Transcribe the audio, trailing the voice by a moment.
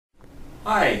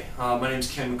Hi, my name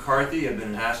is Ken McCarthy. I've been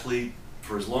an athlete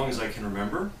for as long as I can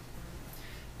remember,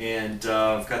 and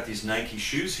I've got these Nike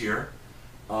shoes here,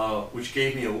 which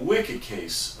gave me a wicked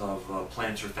case of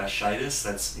plantar fasciitis.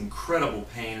 That's incredible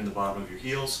pain in the bottom of your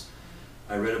heels.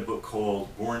 I read a book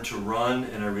called Born to Run,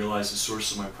 and I realized the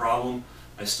source of my problem.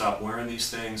 I stopped wearing these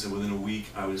things, and within a week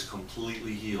I was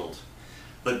completely healed.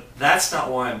 But that's not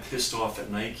why I'm pissed off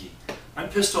at Nike. I'm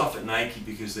pissed off at Nike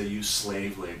because they use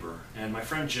slave labor, and my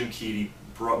friend Jim Keedy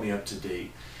brought me up to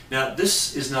date. Now,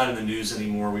 this is not in the news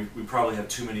anymore. We probably have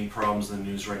too many problems in the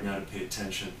news right now to pay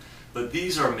attention, but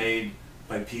these are made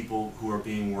by people who are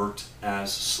being worked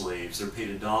as slaves. They're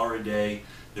paid $1 a day.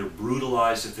 They're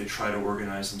brutalized if they try to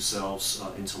organize themselves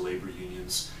into labor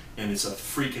unions, and it's a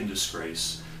freaking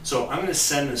disgrace. So I'm going to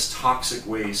send this toxic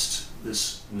waste,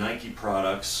 this Nike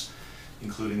products,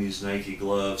 including these Nike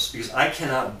gloves, because I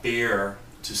cannot bear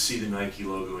to see the Nike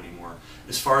logo anymore.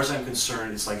 As far as I'm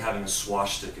concerned, it's like having a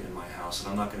swastika in my house, and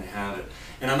I'm not going to have it.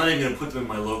 And I'm not even going to put them in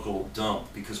my local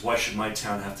dump, because why should my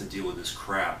town have to deal with this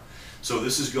crap? So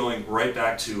this is going right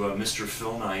back to Mr.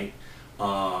 Phil Knight,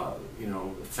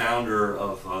 founder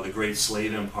of the great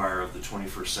slave empire of the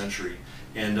 21st century.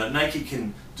 And Nike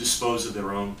can dispose of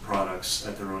their own products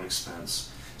at their own expense.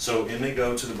 So in they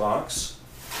go to the box.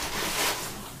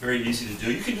 Very easy to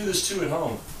do. You can do this too at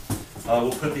home.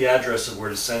 We'll put the address of where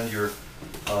to send your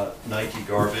Nike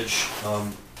garbage,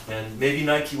 and maybe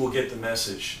Nike will get the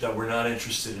message that we're not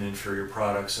interested in inferior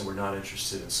products and we're not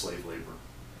interested in slave labor.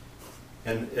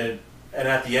 And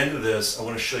at the end of this, I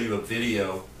want to show you a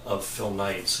video of Phil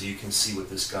Knight so you can see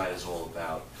what this guy is all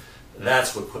about.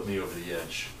 That's what put me over the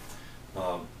edge.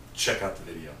 Check out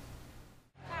the video.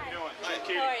 How you doing? Hi.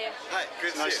 Jim Keedy. How are you? Hi,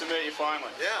 good to Nice see to meet you finally.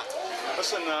 Yeah.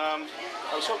 Listen,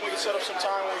 I was hoping we could set up some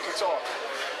time when we could talk.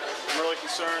 I'm really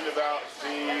concerned about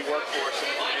the workforce in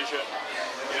Indonesia.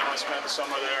 You know, I spent the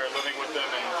summer there living with them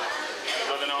and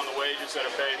living on the wages that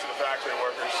are paid to the factory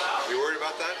workers. You worried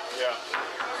about that? Yeah.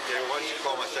 Okay, why don't you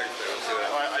call my secretary? Let's do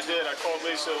that. I did. I called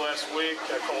Lisa last week.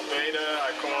 I called Beta.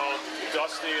 I called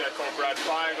Dusty. I called Brad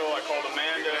Feigl. I called You're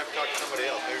Amanda. going to have to talk to somebody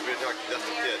else. Maybe we're going to talk to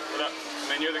Dusty Kid. But, I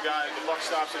mean, you're the guy, the buck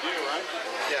stops with you, right?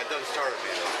 Yeah, it doesn't start with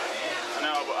me, though. I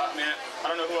know, but I mean,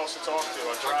 I don't know who else to talk to.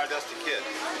 I Talk tried. to Dusty Kid.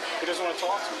 He doesn't want to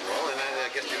talk to me. Well, then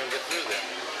I guess you're going to get through then.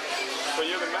 But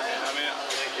you're the man. I mean,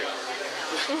 Thank you.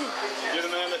 you're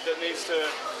the man that needs to.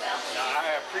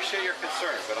 I appreciate your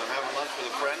concern, but I'm having lunch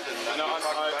with a friend, and No, we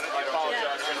talked about it. I You don't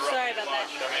apologize for interrupting Sorry you about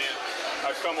much. I mean,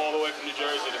 I've come all the way from New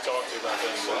Jersey to talk to you about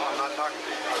this. Well, I'm not talking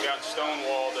to you. I've gotten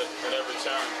stonewalled at every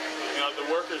turn. You know, the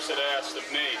workers had asked of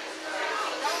me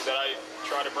that I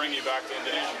try to bring you back to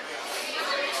Indonesia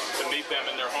to meet them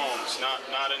in their homes, not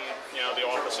in the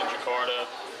office in Jakarta.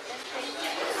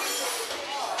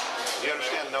 Do you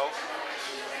understand? No.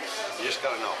 You just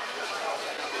got to know.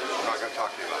 I'm not going to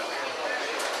talk to you about it.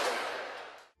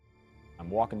 I'm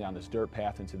walking down this dirt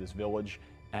path into this village,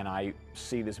 and I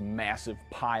see this massive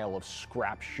pile of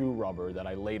scrap shoe rubber that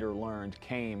I later learned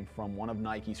came from one of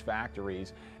Nike's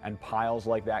factories, and piles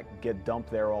like that get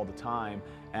dumped there all the time,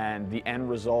 and the end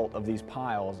result of these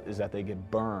piles is that they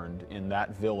get burned in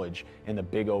that village in the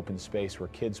big open space where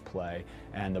kids play,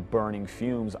 and the burning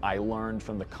fumes I learned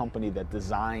from the company that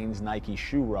designs Nike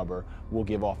shoe rubber will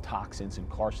give off toxins and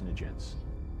carcinogens.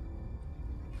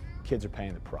 Kids are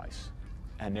paying the price.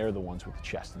 And they're the ones with the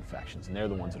chest infections, and they're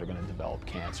the ones that are going to develop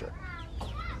cancer.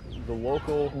 The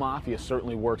local mafia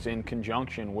certainly works in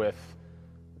conjunction with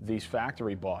these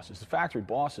factory bosses. The factory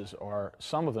bosses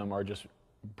some of them are just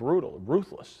brutal,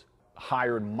 ruthless,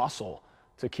 hired muscle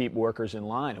to keep workers in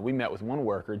line. And we met with one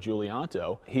worker,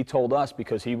 Giulianto. He told us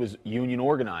because he was union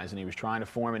organized and he was trying to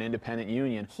form an independent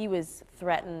union. He was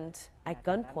threatened at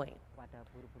gunpoint.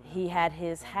 He had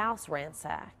his house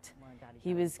ransacked.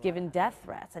 He was given death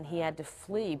threats, and he had to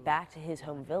flee back to his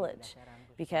home village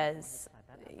because,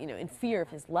 in fear of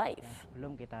his life.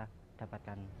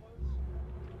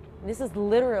 This is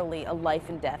literally a life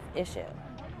and death issue,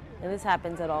 and this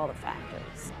happens at all the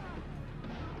factories.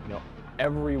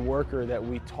 Every worker that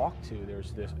we talk to,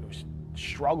 there's this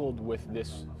struggled with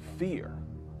this fear,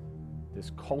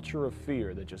 this culture of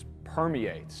fear that just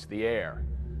permeates the air.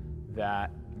 That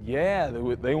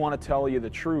they want to tell you the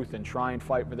truth and try and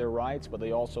fight for their rights, but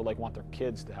they also want their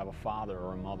kids to have a father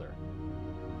or a mother.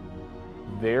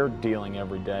 They're dealing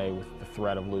every day with the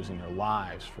threat of losing their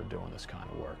lives for doing this kind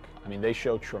of work. I mean, they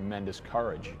show tremendous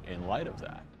courage in light of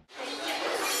that. Do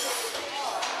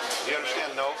you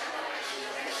understand? No.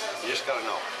 You just got to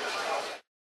know.